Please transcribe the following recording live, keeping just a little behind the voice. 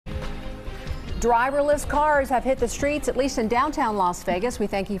Driverless cars have hit the streets, at least in downtown Las Vegas. We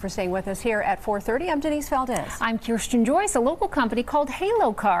thank you for staying with us here at 4:30. I'm Denise Valdez. I'm Kirsten Joyce. A local company called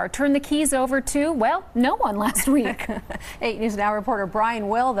Halo Car turned the keys over to, well, no one last week. 8 News Now reporter Brian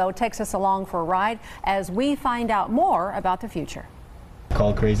Will, though, takes us along for a ride as we find out more about the future.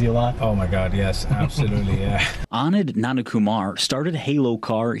 Call crazy a lot? Oh my God, yes, absolutely, yeah. Anand Nanakumar started Halo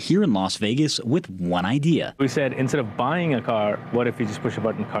Car here in Las Vegas with one idea. We said, instead of buying a car, what if you just push a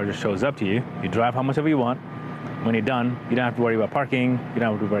button, the car just shows up to you. You drive how much ever you want. When you're done, you don't have to worry about parking, you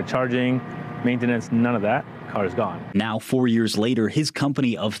don't have to worry about charging, maintenance, none of that. Car is gone. Now, 4 years later, his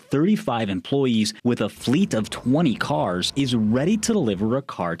company of 35 employees with a fleet of 20 cars is ready to deliver a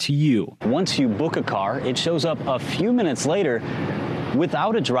car to you. Once you book a car, it shows up a few minutes later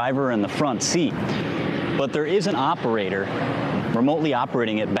without a driver in the front seat. But there is an operator remotely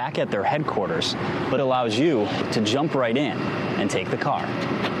operating it back at their headquarters, but allows you to jump right in and take the car.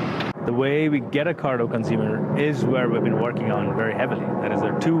 The way we get a car to a consumer is where we've been working on very heavily. That is,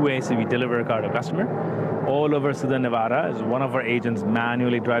 there are two ways that we deliver a car to a customer. All over Southern Nevada, as one of our agents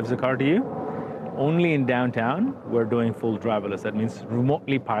manually drives the car to you. Only in downtown, we're doing full driverless. That means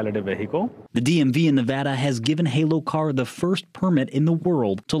remotely piloted vehicle. The DMV in Nevada has given Halo Car the first permit in the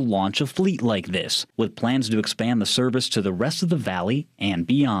world to launch a fleet like this, with plans to expand the service to the rest of the valley and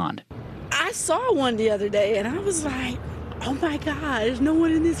beyond. I saw one the other day and I was like, oh my God, there's no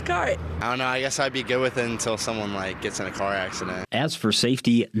one in this car. I don't know, I guess I'd be good with it until someone gets in a car accident. As for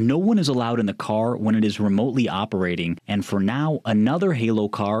safety, no one is allowed in the car when it is remotely operating, and for now, another Halo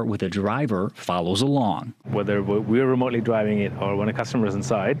Car with a driver follows along. Whether we're remotely driving it or when a customer is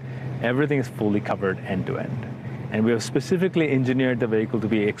inside, everything is fully covered end to end. And we have specifically engineered the vehicle to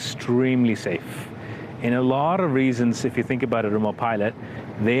be extremely safe. In a lot of reasons, if you think about a remote pilot,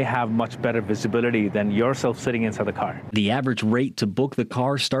 they have much better visibility than yourself sitting inside the car. The average rate to book the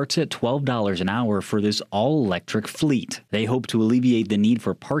car starts at $12 an hour for this all-electric fleet. They hope to alleviate the need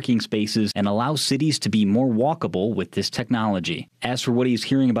for parking spaces and allow cities to be more walkable with this technology. As for what he's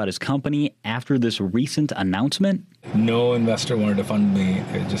hearing about his company after this recent announcement, No investor wanted to fund me.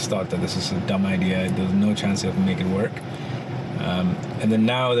 I just thought that this is a dumb idea. There's no chance of making it work. And then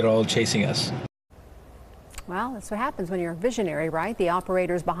now they're all chasing us. Well, that's what happens when you're a visionary, right? The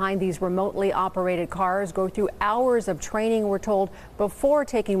operators behind these remotely operated cars go through hours of training, we're told, before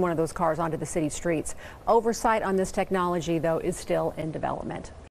taking one of those cars onto the city streets. Oversight on this technology, though, is still in development.